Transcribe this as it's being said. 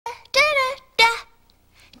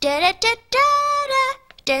Da da da da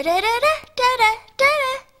da da da da da da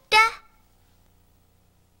da.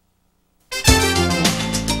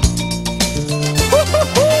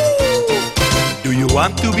 Do you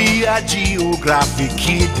want to be a geographic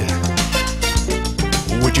kid?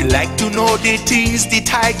 Would you like to know the things the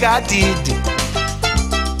tiger did?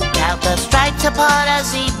 Count the stripes upon a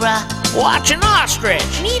zebra. Watch an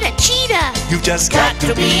ostrich. Meet a cheetah. You've just got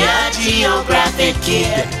to be a geographic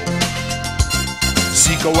kid.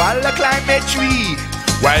 See koala climb a tree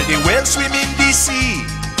while the whales swim in the sea.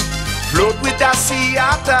 Float with the sea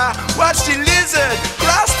otter. Watch the lizard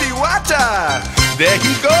cross the water. There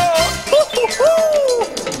he go.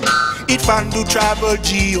 It's fun to travel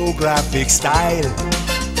geographic style.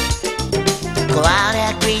 Go out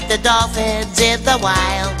and greet the dolphins in the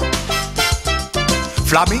wild.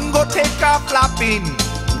 Flamingo take off flapping.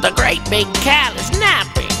 The great big cat is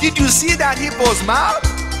napping. Did you see that hippo's mouth?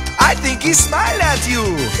 I think he smiled at you.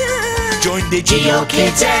 Join the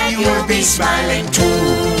GeoKids and you'll be smiling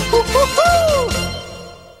too.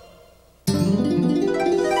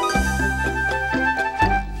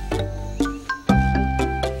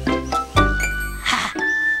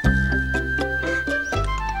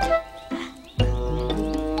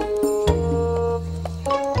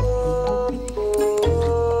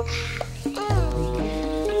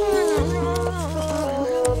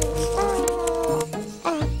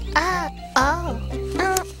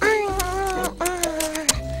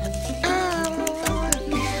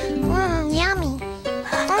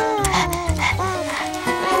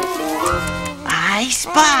 I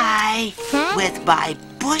spy with my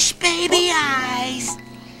bush baby eyes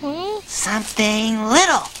something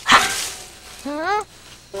little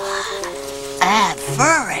and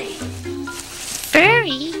furry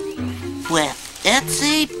Furry? with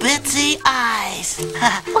itsy bitsy eyes.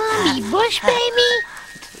 Bobby, bush baby?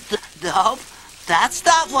 Nope, that's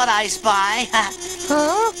not what I spy.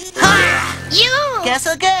 Huh? You! Guess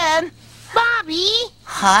again. Bobby?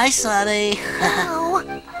 Hi, Sonny. Oh,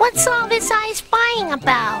 what's all this I spying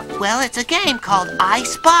about? Well, it's a game called I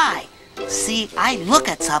Spy. See, I look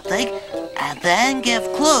at something and then give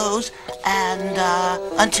clues and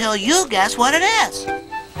until you guess what it is.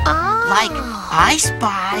 Oh. Like, I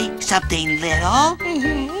spy something little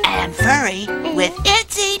and furry with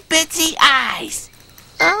itsy bitsy eyes.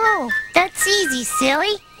 Oh, that's easy,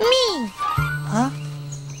 silly. Me. Huh?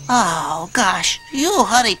 Oh, gosh, you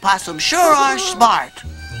honey possum sure are smart.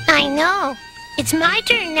 I know. It's my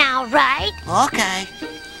turn now, right? Okay.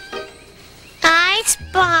 I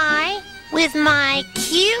spy with my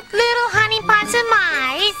cute little honey possum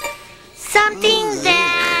eyes something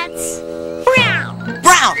that's brown.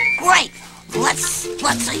 Brown, great. Let's see.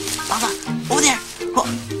 Over there.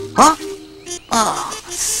 Huh? Oh,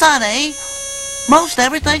 Sonny, most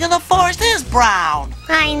everything in the forest is brown.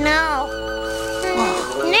 I know.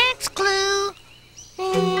 Next clue.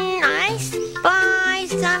 I spy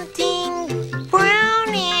something brown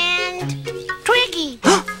and twiggy.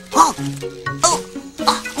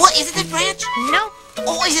 What, is it this branch? Nope.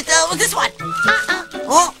 Oh, is it this one? Uh-uh.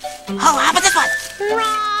 Oh, how about this one?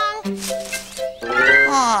 Wrong.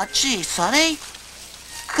 Oh, gee, Sonny.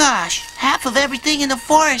 Gosh, half of everything in the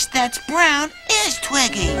forest that's brown is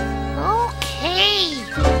twiggy. Okay.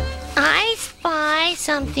 I spy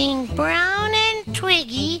something brown and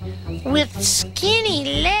twiggy with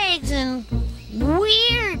skinny legs and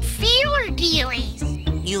weird feeler dealies.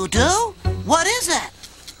 You do? What is it?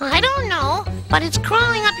 I don't know, but it's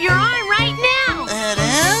crawling up your arm right now. It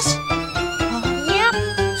is? Yep.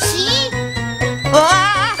 See?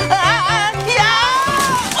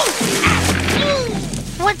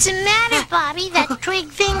 What's the matter, Bobby? That twig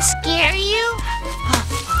thing scare you?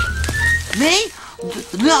 Me?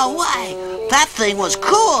 No way. That thing was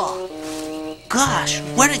cool. Gosh,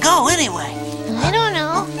 where'd it go anyway? I don't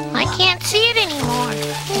know. I can't see it anymore.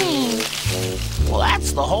 Well,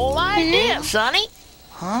 that's the whole idea, Sonny.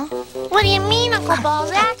 Huh? What do you mean, Uncle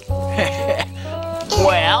Balzac?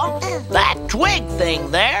 Well, that twig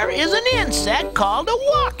thing there is an insect called a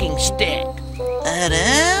walking stick. It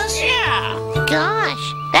is? Yeah.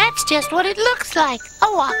 Gosh, that's just what it looks like.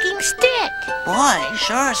 A walking stick. Boy,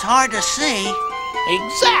 sure is hard to see.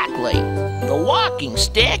 Exactly. The walking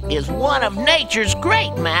stick is one of nature's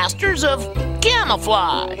great masters of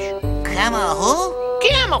camouflage. Who?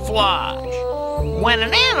 Camouflage. When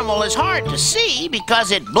an animal is hard to see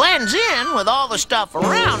because it blends in with all the stuff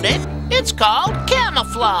around it, it's called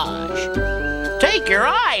camouflage. Take your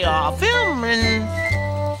eye off him and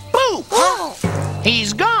poof! Oh.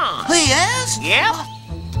 He's gone. He is? Yep.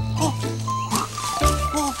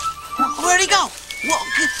 Where'd he go?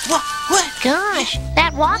 What? Gosh,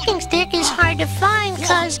 that walking stick is hard to find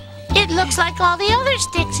because it looks like all the other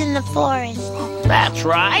sticks in the forest. That's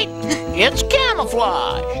right. It's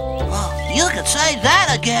camouflage. You could say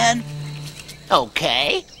that again.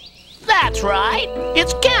 Okay. That's right.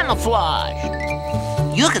 It's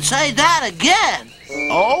camouflage. You could say that again.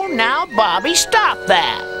 Oh, now, Bobby, stop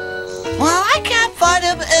that. Well, I can't find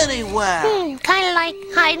him anywhere. Kind of like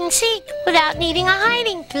hide and seek without needing a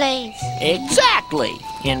hiding place. Exactly.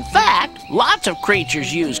 In fact, lots of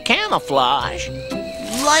creatures use camouflage.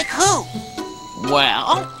 Like who?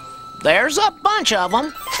 Well, there's a bunch of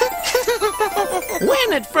them.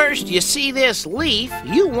 When at first you see this leaf,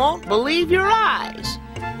 you won't believe your eyes.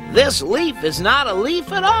 This leaf is not a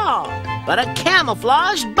leaf at all, but a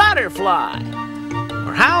camouflaged butterfly.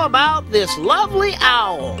 Or how about this lovely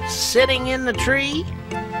owl sitting in the tree?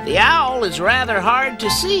 The owl is rather hard to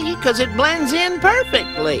see because it blends in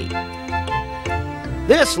perfectly.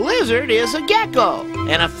 This lizard is a gecko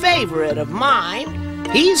and a favorite of mine.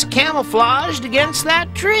 He's camouflaged against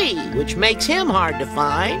that tree, which makes him hard to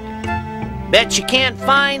find. Bet you can't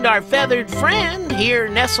find our feathered friend here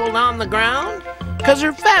nestled on the ground, 'cause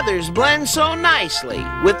her feathers blend so nicely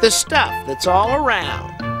with the stuff that's all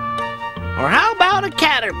around. Or how about a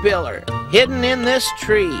caterpillar hidden in this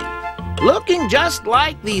tree? Looking just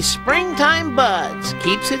like these springtime buds,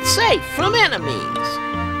 keeps it safe from enemies.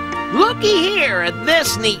 Looky here at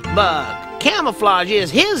this neat bug. Camouflage is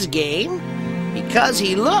his game. Because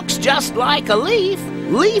he looks just like a leaf,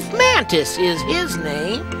 leaf mantis is his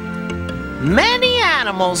name. Many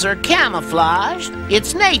animals are camouflaged.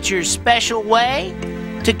 It's nature's special way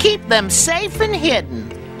to keep them safe and hidden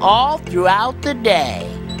all throughout the day.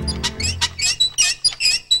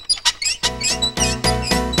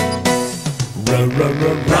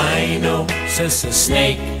 Rhino, says a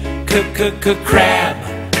snake, crab.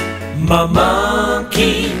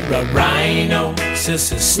 Monkey, rhino,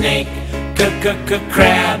 says a snake,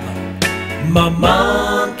 crab.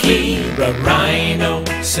 Monkey, rhino,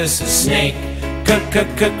 says a snake,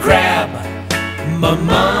 crab.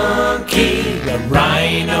 Monkey,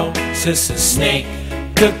 rhino, says a snake,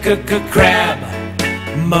 crab.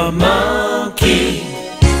 Monkey.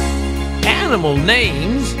 Animal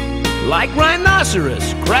names like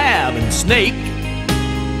rhinoceros, crab, and snake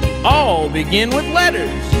all begin with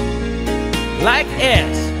letters, like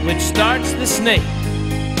S, which starts the snake.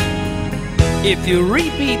 If you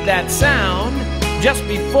repeat that sound just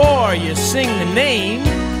before you sing the name,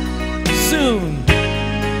 soon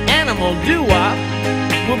Animal Doo-Wop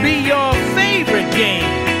will be your favorite game.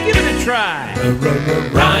 Give it a try.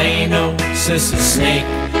 Rhino, says a snake,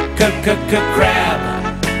 crab.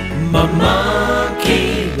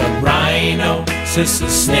 Monkey, rhino, says a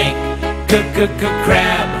snake,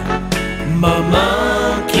 crab.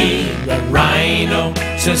 Monkey, rhino,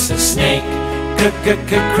 says a snake,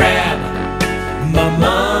 crab.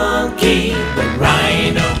 Monkey,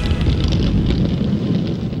 rhino.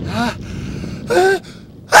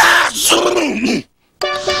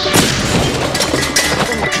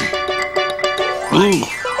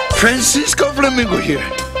 Francisco Flamingo here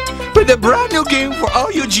with a brand new game for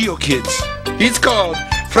all you GeoKids. It's called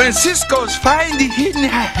Francisco's Find the Hidden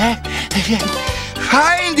Find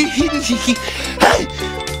the Hidden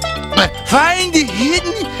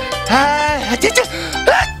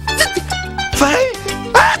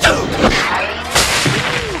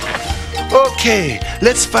Okay,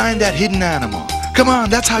 let's find that hidden animal. Come on,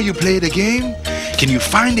 that's how you play the game. Can you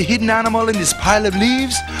find the hidden animal in this pile of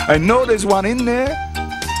leaves? I know there's one in there.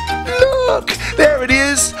 Look, there it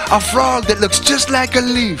is, a frog that looks just like a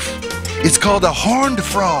leaf. It's called a horned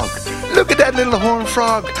frog. Look at that little horned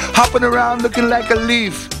frog hopping around looking like a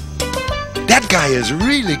leaf. That guy is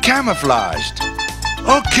really camouflaged.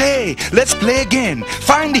 Okay, let's play again.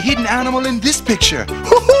 Find the hidden animal in this picture.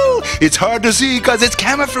 Woohoo! It's hard to see because it's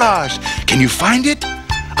camouflaged. Can you find it?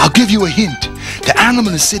 I'll give you a hint. The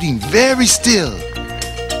animal is sitting very still.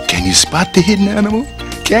 Can you spot the hidden animal?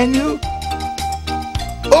 Can you?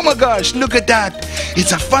 Oh my gosh, look at that.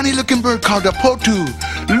 It's a funny looking bird called a potu.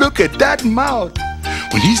 Look at that mouth.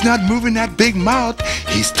 When he's not moving that big mouth,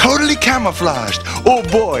 he's totally camouflaged. Oh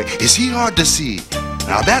boy, is he hard to see.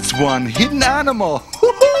 Now that's one hidden animal.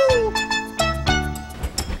 Woohoo!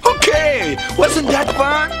 Okay, wasn't that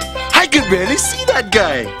fun? I can barely see that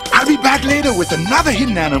guy. I'll be back later with another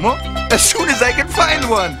hidden animal as soon as I can find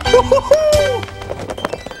one. Woohoo!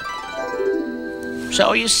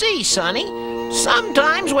 So you see, Sonny,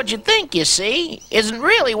 sometimes what you think you see isn't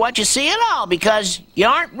really what you see at all because you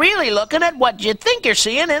aren't really looking at what you think you're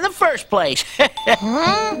seeing in the first place.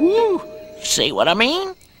 Huh? Woo. See what I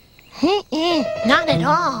mean? Not at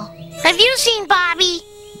all. Have you seen Bobby?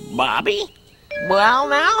 Bobby? Well,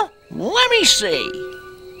 now, let me see.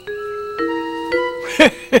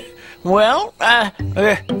 Well.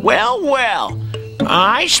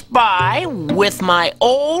 I spy with my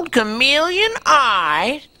old chameleon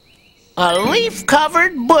eye a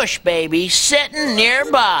leaf-covered bush baby sitting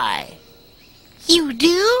nearby. You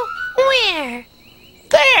do? Where?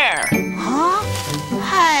 There! Huh?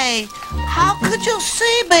 Hey, how could you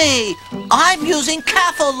see me? I'm using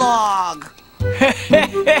camouflage.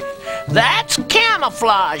 That's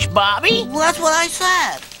camouflage, Bobby. Well, that's what I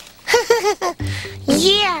said.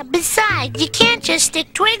 Yeah, besides, you can't just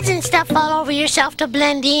stick twigs and stuff all over yourself to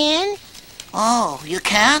blend in. Oh, you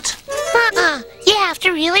can't? You have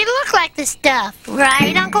to really look like the stuff.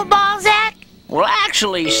 Right, Uncle Balzac? Well,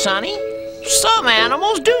 actually, Sonny, some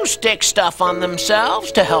animals do stick stuff on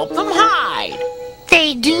themselves to help them hide.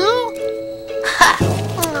 They do? Ha!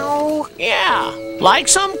 Oh, Yeah, like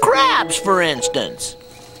some crabs, for instance.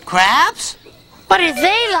 Crabs? what are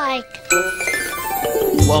they like?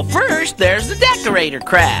 Well, first, there's the decorator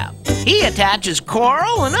crab. He attaches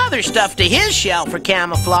coral and other stuff to his shell for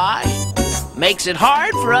camouflage. Makes it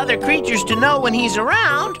hard for other creatures to know when he's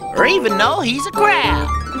around, or even know he's a crab.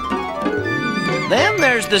 Then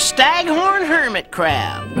there's the staghorn hermit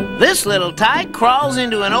crab. This little tyke crawls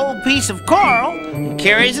into an old piece of coral and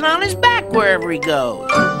carries it on his back wherever he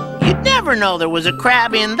goes. You'd never know there was a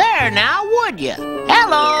crab in there now, would you?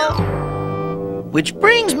 Hello! Which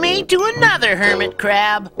brings me to another hermit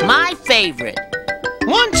crab, my favorite.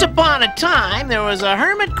 Once upon a time, there was a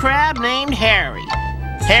hermit crab named Harry.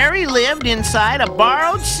 Harry lived inside a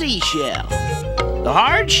borrowed seashell. The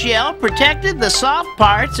hard shell protected the soft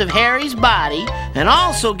parts of Harry's body and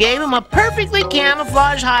also gave him a perfectly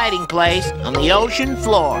camouflaged hiding place on the ocean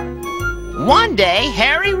floor. One day,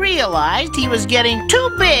 Harry realized he was getting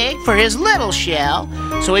too big for his little shell,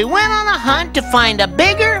 so he went on a hunt to find a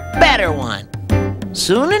bigger, better one.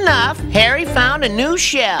 Soon enough, Harry found a new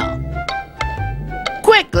shell.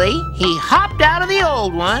 Quickly, he hopped out of the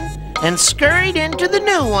old one and scurried into the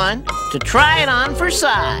new one to try it on for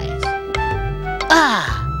size.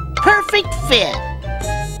 Ah, perfect fit.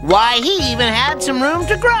 Why, he even had some room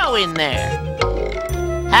to grow in there.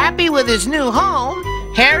 Happy with his new home,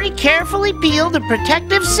 Harry carefully peeled the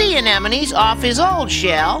protective sea anemones off his old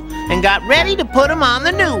shell and got ready to put them on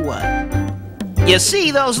the new one. You see,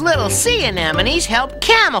 those little sea anemones helped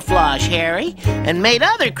camouflage Harry and made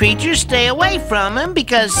other creatures stay away from him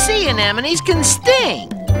because sea anemones can sting.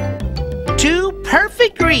 Two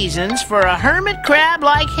perfect reasons for a hermit crab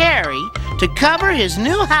like Harry to cover his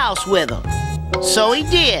new house with them. So he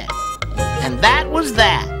did. And that was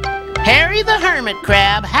that. Harry the hermit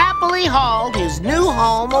crab happily hauled his new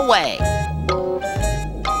home away.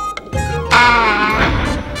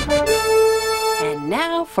 And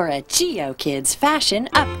now for a GeoKids fashion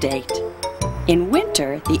update. In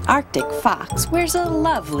winter, the Arctic fox wears a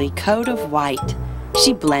lovely coat of white.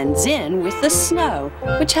 She blends in with the snow,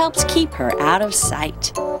 which helps keep her out of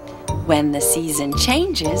sight. When the season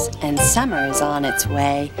changes and summer is on its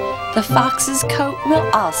way, the fox's coat will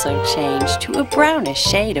also change to a brownish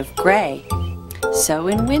shade of gray. So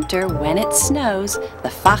in winter, when it snows, the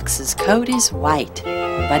fox's coat is white.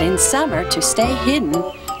 But in summer, to stay hidden,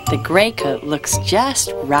 the gray coat looks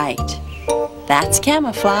just right. That's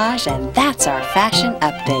camouflage, and that's our fashion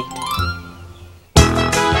update.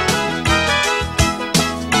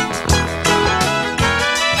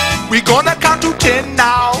 We're gonna count to 10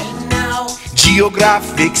 now.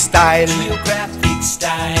 Geographic style.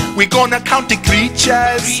 We're gonna count the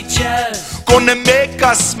creatures. Gonna make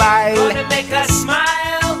us smile.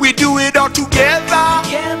 We do it all together.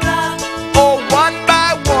 Oh, one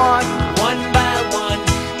by one.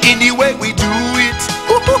 Any way we do it,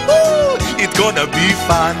 it's gonna be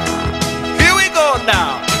fun. Here we go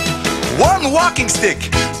now. 1 walking stick,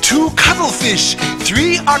 2 cuttlefish,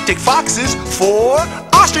 3 Arctic foxes, 4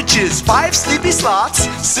 ostriches, 5 sleepy sloths,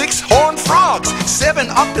 6 horned frogs, 7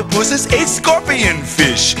 octopuses, 8 scorpion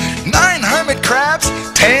fish, 9 hermit crabs,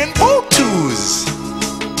 10 potoos.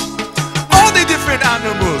 All the different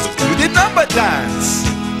animals do the number dance.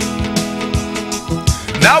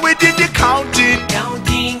 Now we did the counting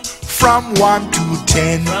from 1 to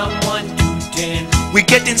 10. We're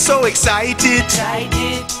getting so excited.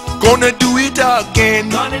 Gonna do it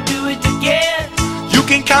again. You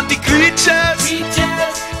can count the creatures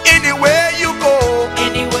anywhere you go.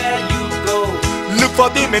 Look for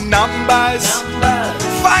them in numbers.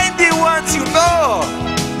 Find the ones you know.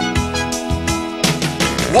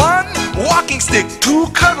 1, walking stick, 2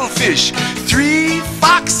 cuttlefish, 3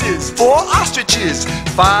 foxes, 4 ostriches,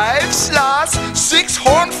 5 sloths, 6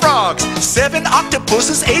 horned frogs, 7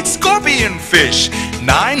 octopuses, 8 scorpion fish,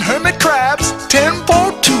 9 hermit crabs, 10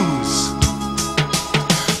 botus.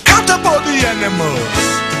 Count up all the animals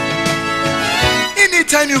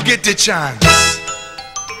anytime you get the chance.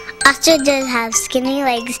 Ostriches have skinny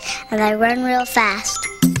legs and they run real fast.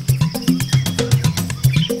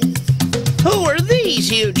 Who are these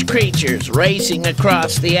huge creatures racing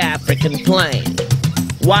across the African plain?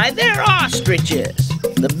 Why, they're ostriches,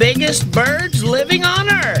 the biggest birds living on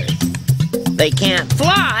Earth. They can't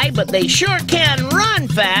fly, but they sure can run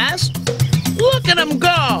fast. Look at them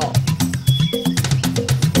go!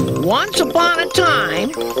 Once upon a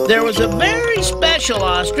time, there was a very special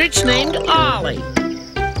ostrich named Ollie.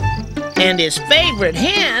 And his favorite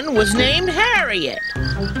hen was named Harriet.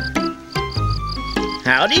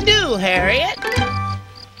 Howdy do, Harriet.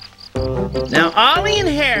 Now, Ollie and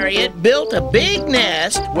Harriet built a big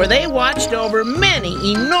nest where they watched over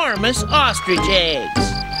many enormous ostrich eggs.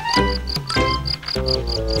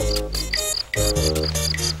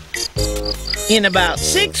 In about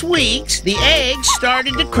 6 weeks, the eggs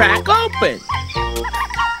started to crack open.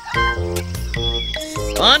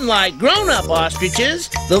 Unlike grown-up ostriches,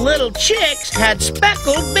 the little chicks had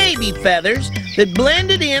speckled baby feathers that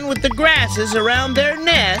blended in with the grasses around their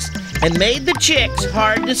nest and made the chicks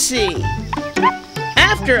hard to see.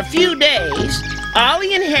 After a few days,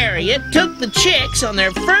 Ollie and Harriet took the chicks on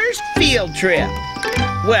their first field trip.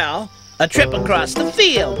 Well, a trip across the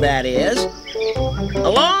field, that is.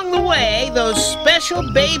 Along the way, those special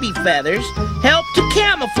baby feathers helped to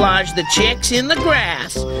camouflage the chicks in the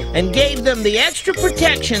grass and gave them the extra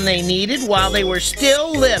protection they needed while they were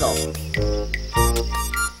still little.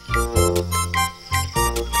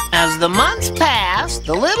 As the months passed,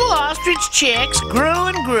 the little ostrich chicks grew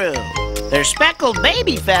and grew. Their speckled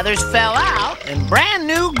baby feathers fell out and brand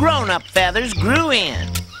new grown-up feathers grew in.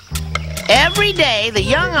 Every day, the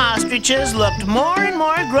young ostriches looked more and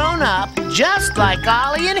more grown up, just like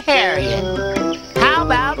Ollie and Harriet. How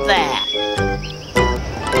about that?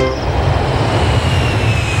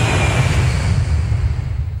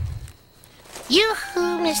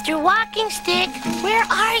 Yoo-hoo, Mr. Walking Stick, where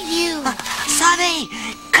are you? Sonny,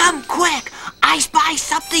 come quick. I spy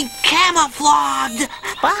something camouflaged.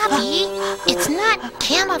 Bobby, it's not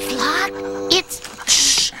camouflage, it's...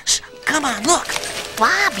 Shh, shh, come on, look.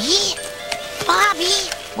 Bobby,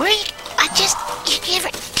 where are you? You give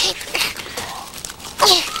it...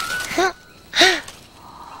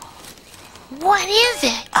 What is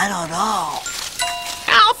it? I don't know.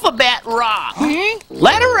 Alphabet rock.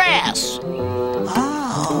 Letter S.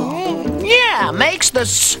 Oh. Yeah, makes the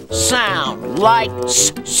S sound, like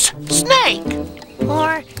snake.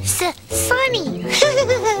 Or sunny.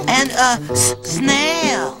 And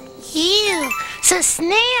snail. Ew, so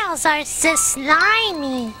snails are so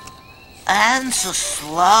slimy. And so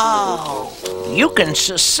slow. You can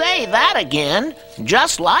say that again,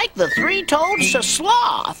 just like the three-toed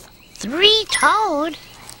sloth. Three-toed?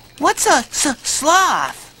 What's a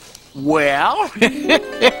sloth? Well,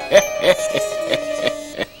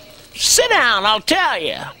 sit down, I'll tell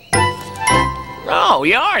you. Oh,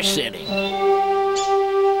 you are sitting.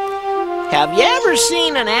 Have you ever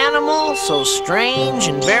seen an animal so strange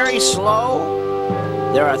and very slow?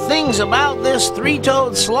 There are things about this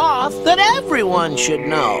three-toed sloth that everyone should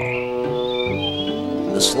know.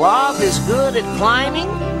 The sloth is good at climbing,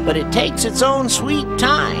 but it takes its own sweet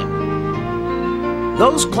time.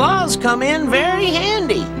 Those claws come in very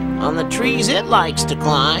handy on the trees it likes to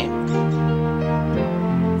climb.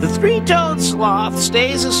 The three-toed sloth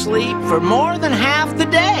stays asleep for more than half the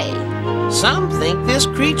day. Some think this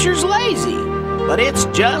creature's lazy, but it's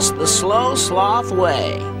just the slow sloth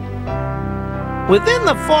way. Within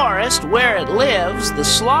the forest where it lives, the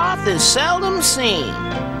sloth is seldom seen,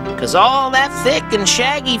 'cause all that thick and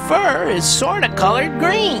shaggy fur is sorta colored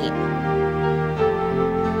green.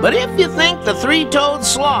 But if you think the three-toed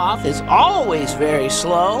sloth is always very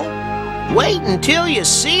slow, wait until you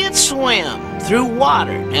see it swim through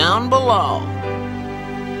water down below.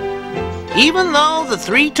 Even though the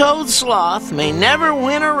three-toed sloth may never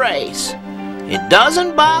win a race, it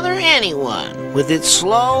doesn't bother anyone with its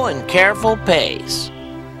slow and careful pace.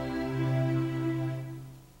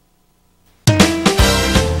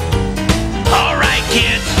 All right,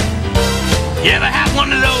 kids. You ever have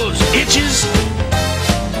one of those itches?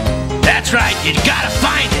 That's right, you gotta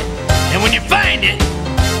find it. And when you find it,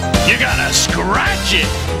 you gotta scratch it.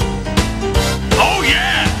 Oh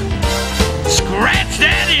yeah! Scratch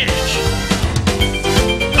that itch.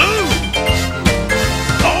 Ooh!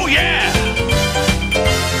 Oh yeah!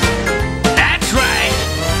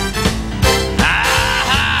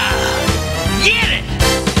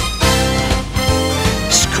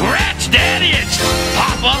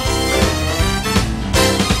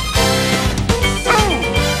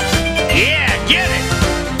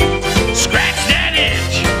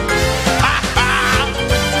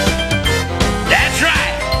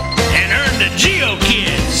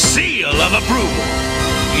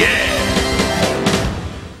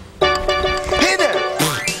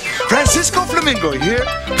 Flamingo here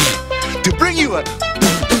to bring you a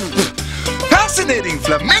fascinating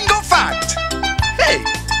flamingo fact. Hey,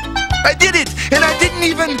 I did it, and I didn't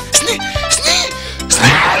even sneeze.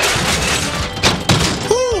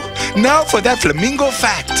 Now for that flamingo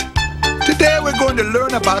fact. Today we're going to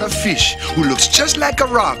learn about a fish who looks just like a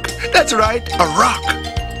rock. That's right, a rock.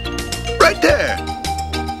 Right there.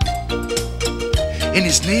 And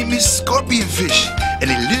his name is scorpionfish, and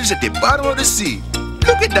he lives at the bottom of the sea.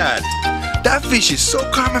 Look at that. That fish is so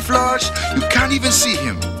camouflaged, you can't even see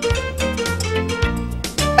him.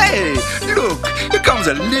 Hey, look, here comes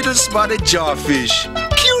a little spotted jawfish.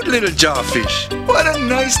 Cute little jawfish. What a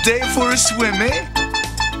nice day for a swim, eh?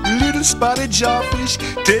 Little spotted jawfish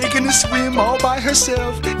taking a swim all by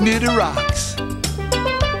herself near the rocks.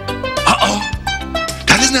 Uh-oh,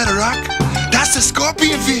 that isn't a rock. That's a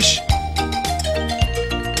scorpionfish.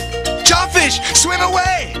 Jawfish, swim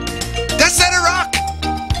away. That's not a rock.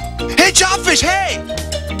 Hey, jawfish, hey.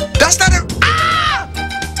 That's not a... Ah!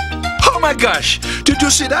 Oh my gosh, did you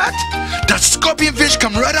see that? That scorpionfish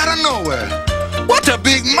come right out of nowhere. What a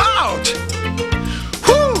big mouth.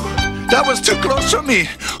 Whew, that was too close for me.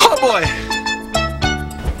 Oh boy!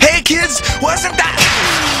 Hey kids, wasn't that?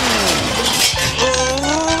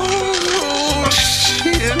 Oh,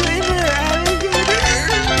 shit.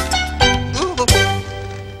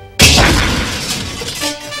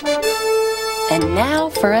 And now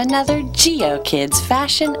for another GeoKids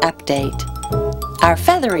fashion update. Our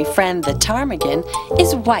feathery friend the ptarmigan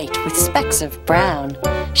is white with specks of brown.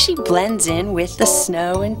 She blends in with the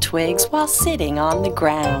snow and twigs while sitting on the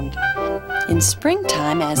ground. In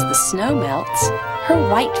springtime, as the snow melts, her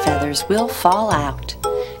white feathers will fall out.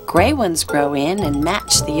 Gray ones grow in and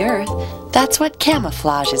match the earth. That's what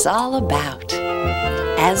camouflage is all about.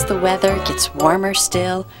 As the weather gets warmer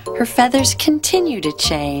still, her feathers continue to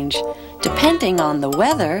change. Depending on the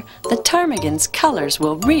weather, the ptarmigan's colors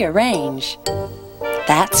will rearrange.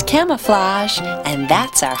 That's camouflage, and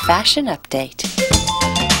that's our fashion update.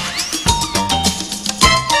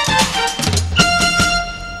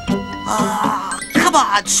 Come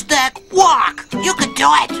on, Stick, walk! You can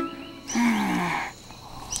do it!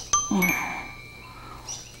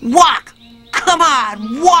 Walk! Come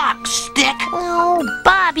on, walk, Stick! Oh,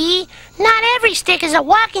 Bobby, not every stick is a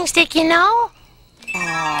walking stick, you know.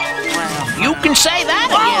 You can say that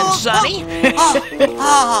again, Sonny.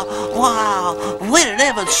 Wow, we didn't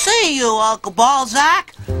even see you, Uncle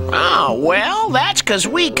Balzac. Oh, well, that's because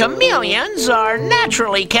we chameleons are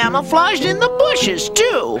naturally camouflaged in the bushes,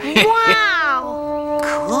 too. Wow.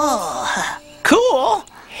 Cool. Cool?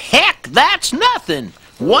 Heck, that's nothing.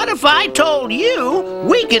 What if I told you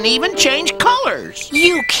we can even change colors?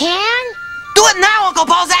 You can? Do it now, Uncle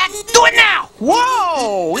Balzac! Do it now!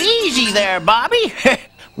 Whoa, easy there, Bobby.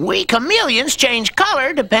 We chameleons change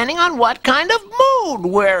color depending on what kind of mood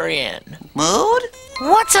we're in. Mood?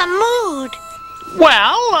 What's a mood?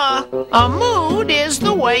 Well, a mood is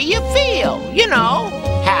the way you feel. You know,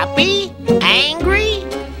 happy, angry.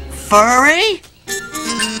 Furry?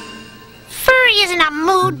 Furry isn't a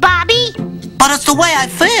mood, Bobby. But it's the way I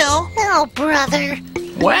feel. Oh, brother.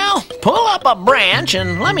 Well, pull up a branch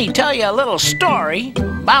and let me tell you a little story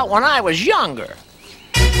about when I was younger.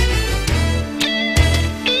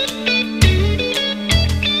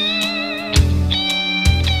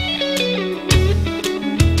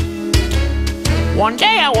 One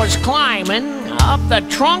day I was climbing up the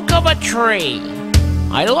trunk of a tree.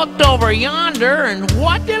 I looked over yonder and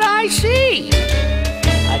what did I see?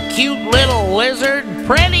 A cute little lizard,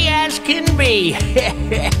 pretty as can be.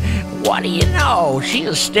 What do you know? She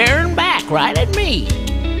was staring back right at me.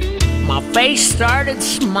 My face started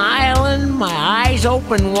smiling, my eyes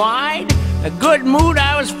opened wide. The good mood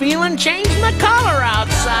I was feeling changed my color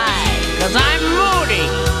outside, 'cause I'm moody.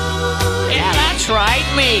 Yeah, that's right,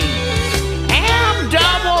 me.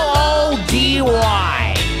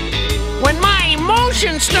 M-double-O-D-Y. When my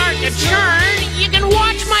emotions start to churn, you can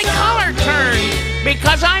watch my color turn,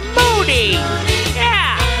 because I'm moody.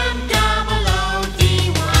 Yeah.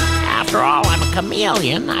 After all, I'm a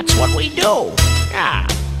chameleon, that's what we do. Yeah.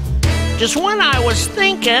 Just when I was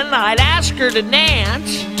thinking I'd ask her to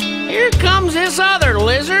dance, here comes this other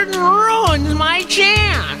lizard and ruins my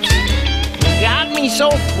chance. Got me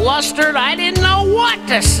so flustered I didn't know what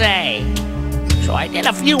to say. So I did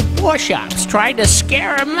a few push-ups, tried to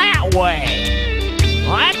scare him that way.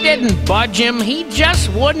 Well, that didn't budge him, he just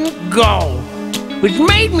wouldn't go. Which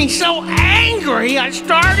made me so angry I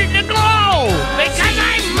started to glow, because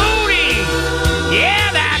I'm moody.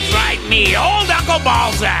 Yeah, that's right, me, old Uncle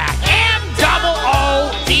Balzac,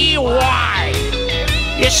 M-double-O-D-Y.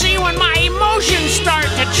 You see, when my emotions start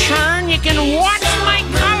to churn, you can watch my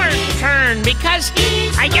colors turn, because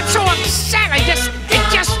because I get so upset.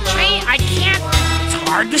 I can't. It's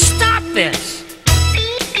hard to stop this.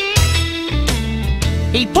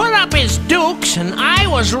 He put up his dukes and I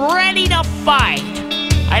was ready to fight.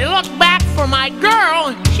 I looked back for my girl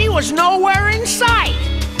and she was nowhere in sight.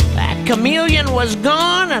 That chameleon was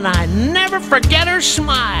gone and I never forget her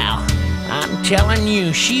smile. I'm telling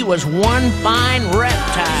you, she was one fine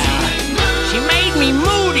reptile. She made me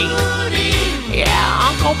moody. Yeah,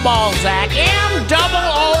 Uncle Balzac,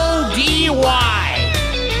 M-double-O-D-Y.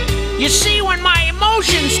 You see, when my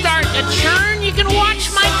emotions start to churn, you can watch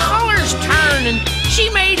my colors turn, and she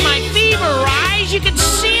made my fever rise. You can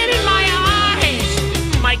see it in my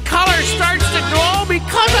eyes. My color starts to glow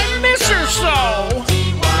because I miss her so.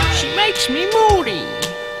 She makes me moody.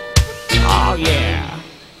 Oh, yeah.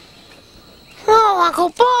 Oh, Uncle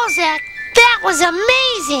Balzac, that was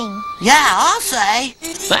amazing. Yeah, I'll say.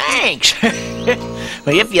 Thanks.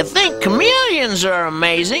 If you think chameleons are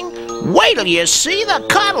amazing, wait till you see the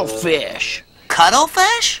cuttlefish.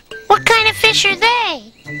 Cuttlefish? What kind of fish are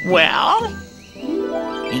they? Well,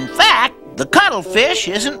 in fact, the cuttlefish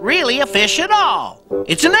isn't really a fish at all.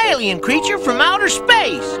 It's an alien creature from outer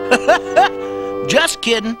space. Just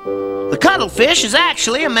kidding. The cuttlefish is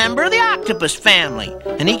actually a member of the octopus family,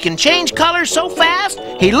 and he can change colors so fast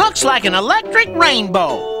he looks like an electric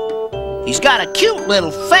rainbow. He's got a cute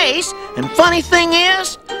little face, and funny thing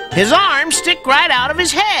is, his arms stick right out of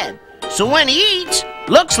his head. So when he eats,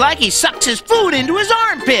 looks like he sucks his food into his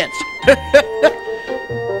armpits.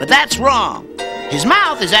 But that's wrong. His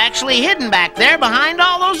mouth is actually hidden back there behind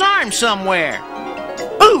all those arms somewhere.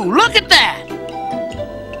 Ooh, look at that!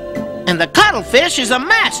 And the cuttlefish is a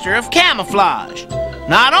master of camouflage.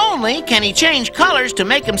 Not only can he change colors to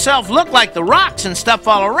make himself look like the rocks and stuff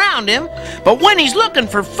all around him, but when he's looking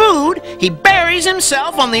for food, he buries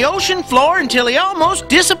himself on the ocean floor until he almost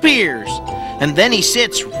disappears. And then he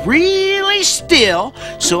sits really still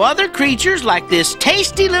so other creatures like this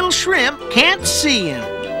tasty little shrimp can't see him.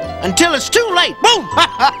 Until it's too late. Boom!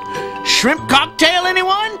 Shrimp cocktail,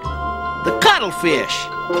 anyone? The cuttlefish.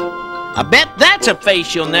 I bet that's a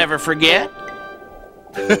face you'll never forget.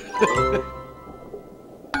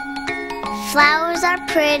 Flowers are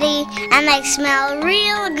pretty and they smell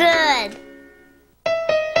real good.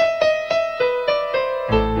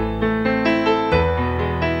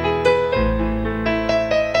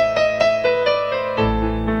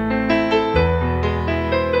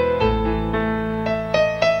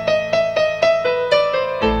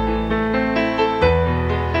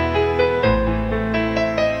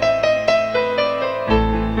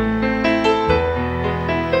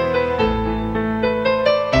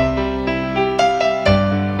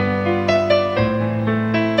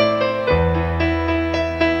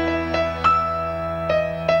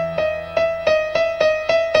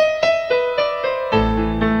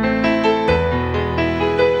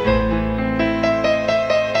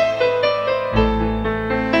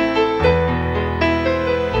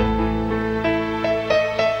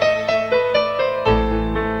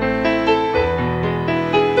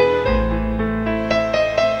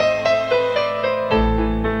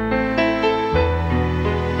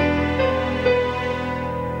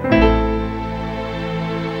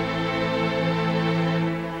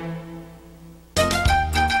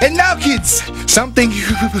 And now, kids, something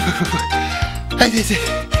here.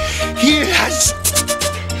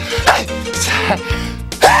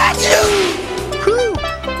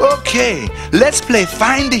 Okay, let's play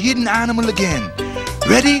Find the Hidden Animal again.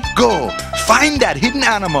 Ready? Go. Find that hidden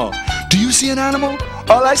animal. Do you see an animal?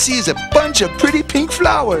 All I see is a bunch of pretty pink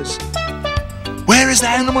flowers. Where is the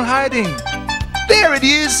animal hiding? There it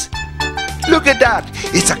is. Look at that.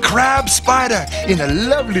 It's a crab spider in a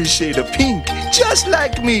lovely shade of pink, just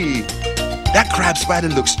like me. That crab spider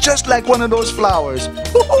looks just like one of those flowers.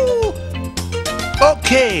 Woohoo!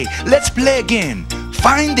 Okay, let's play again.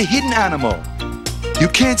 Find the hidden animal. You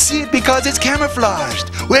can't see it because it's camouflaged.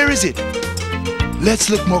 Where is it? Let's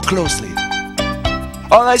look more closely.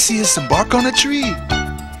 All I see is some bark on a tree.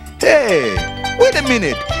 Hey, wait a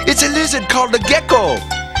minute. It's a lizard called a gecko.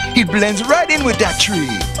 He blends right in with that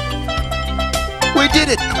tree. We did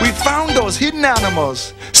it! We found those hidden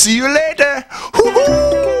animals! See you later!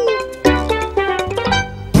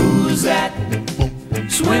 Who's that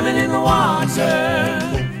swimming in the water?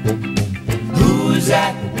 Who's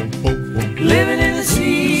that living in the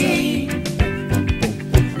sea?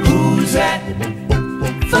 Who's that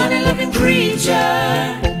funny looking creature?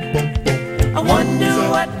 I wonder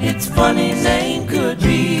what its funny name could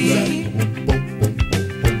be.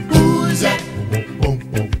 Who's that?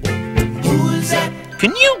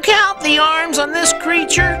 Can you count the arms on this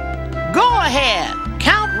creature? Go ahead,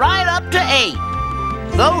 count right up to 8.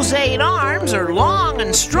 Those 8 arms are long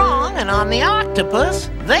and strong, and on the octopus,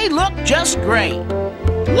 they look just great.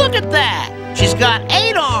 Look at that. She's got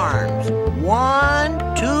 8 arms.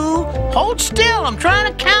 1, 2, hold still, I'm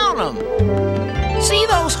trying to count them. See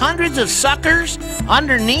those hundreds of suckers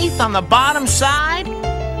underneath on the bottom side?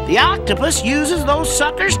 The octopus uses those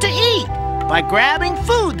suckers to eat by grabbing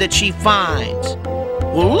food that she finds.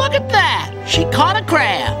 Well, look at that. She caught a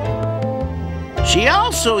crab. She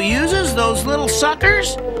also uses those little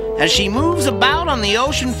suckers as she moves about on the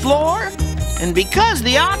ocean floor. And because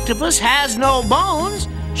the octopus has no bones,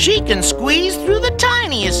 she can squeeze through the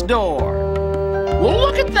tiniest door. Well,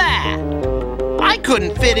 look at that. I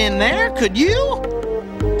couldn't fit in there, could you?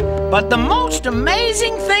 But the most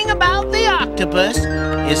amazing thing about the octopus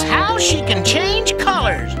is how she can change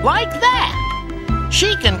colors like that.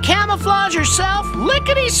 She can camouflage herself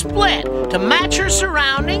lickety-split to match her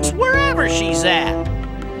surroundings wherever she's at.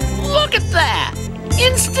 Look at that!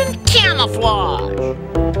 Instant camouflage!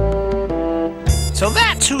 So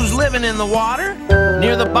that's who's living in the water,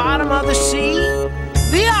 near the bottom of the sea.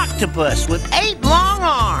 The octopus with 8 long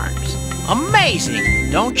arms.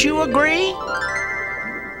 Amazing, don't you agree?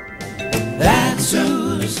 That's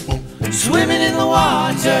who's swimming in the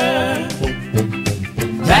water.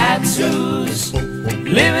 That's who's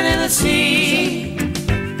living in the sea.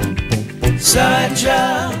 Such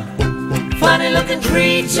a funny-looking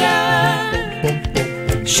creature.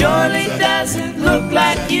 Surely doesn't look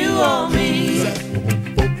like you or me.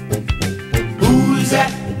 Who's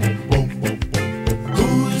that?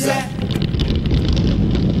 Who's that?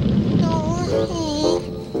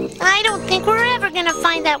 I don't think we're ever gonna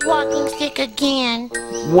find that walking stick again.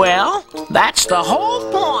 Well, that's the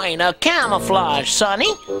whole point of camouflage,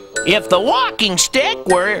 Sonny. If the walking stick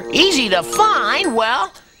were easy to find,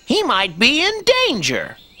 well, he might be in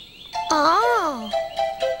danger. Oh.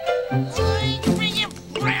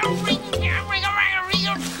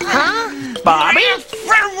 Huh? Bobby?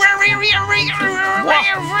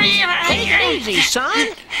 Take it easy, son.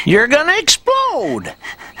 You're gonna explode.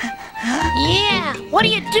 Yeah, what are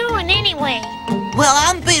you doing anyway? Well,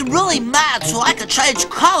 I'm being really mad so I can change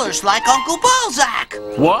colors like Uncle Balzac.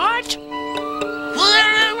 What?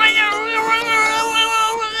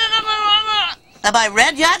 Am I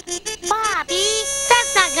red yet? Bobby,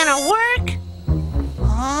 that's not gonna work.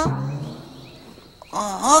 Huh?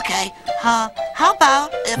 Oh, okay. How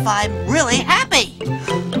about if I'm really happy?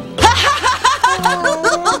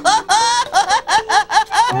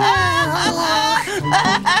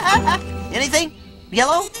 Anything?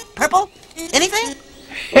 Yellow? Purple? Anything?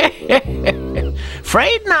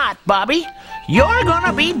 Afraid not, Bobby. You're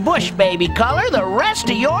gonna be bush baby color the rest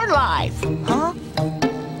of your life. Huh?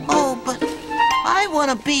 Oh, but I want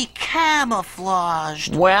to be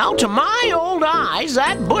camouflaged. Well, to my old eyes,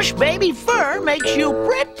 that bush baby fur makes you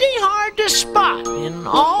pretty hard to spot in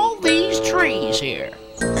all these trees here.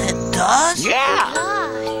 It does? Yeah.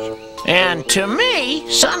 And to me,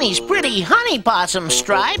 Sonny's pretty honey possum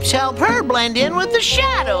stripes help her blend in with the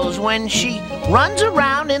shadows when she runs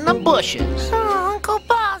around in the bushes. Oh, Uncle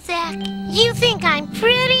Balzac, you think I'm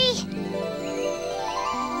pretty?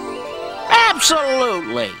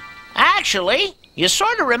 Absolutely. Actually, you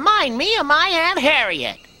sort of remind me of my Aunt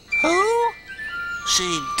Harriet. Who?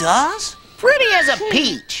 She does? Pretty as a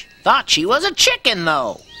peach. Thought she was a chicken,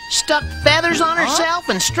 though. Stuck feathers on herself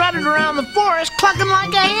and strutted around the forest clucking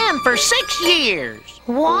like a hen for 6 years.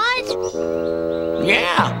 What?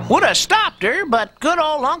 Yeah, would have stopped her, but good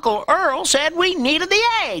old Uncle Earl said we needed the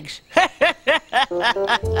eggs.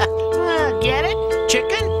 Get it?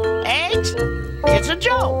 Chicken? Eggs? It's a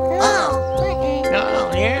joke.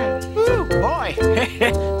 Oh, yeah. Ooh, boy.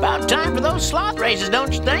 About time for those sloth races,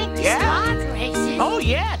 don't you think? Yeah. Sloth races? Oh,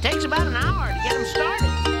 yeah. It takes about an hour to get them started.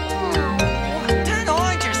 Turn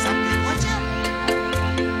orange or something, would you?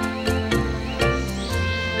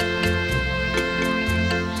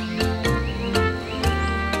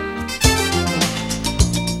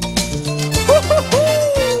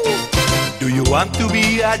 Do you want to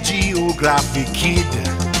be a geographic kid?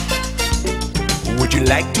 Would you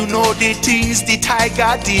like to know the things the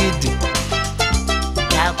tiger did?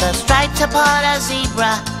 Count the stripes upon a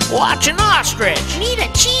zebra. Watch an ostrich. Meet a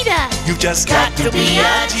cheetah. You just got to be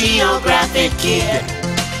a geographic kid.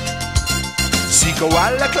 See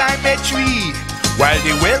koala climb a tree while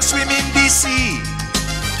the whales swim in the sea.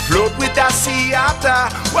 Float with the sea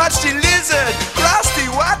otter. Watch the lizard cross the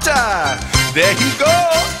water. There he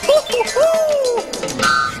goes.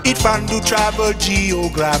 It's fun to travel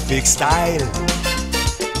geographic style.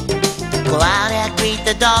 Go out and greet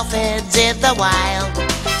the dolphins in the wild.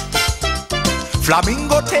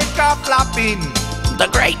 Flamingo take off flapping. The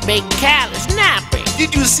great big cat is napping.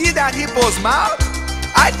 Did you see that hippo's mouth?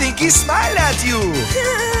 I think he smiled at you.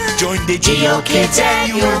 Join the GeoKids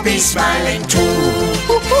and you'll be smiling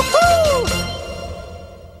too.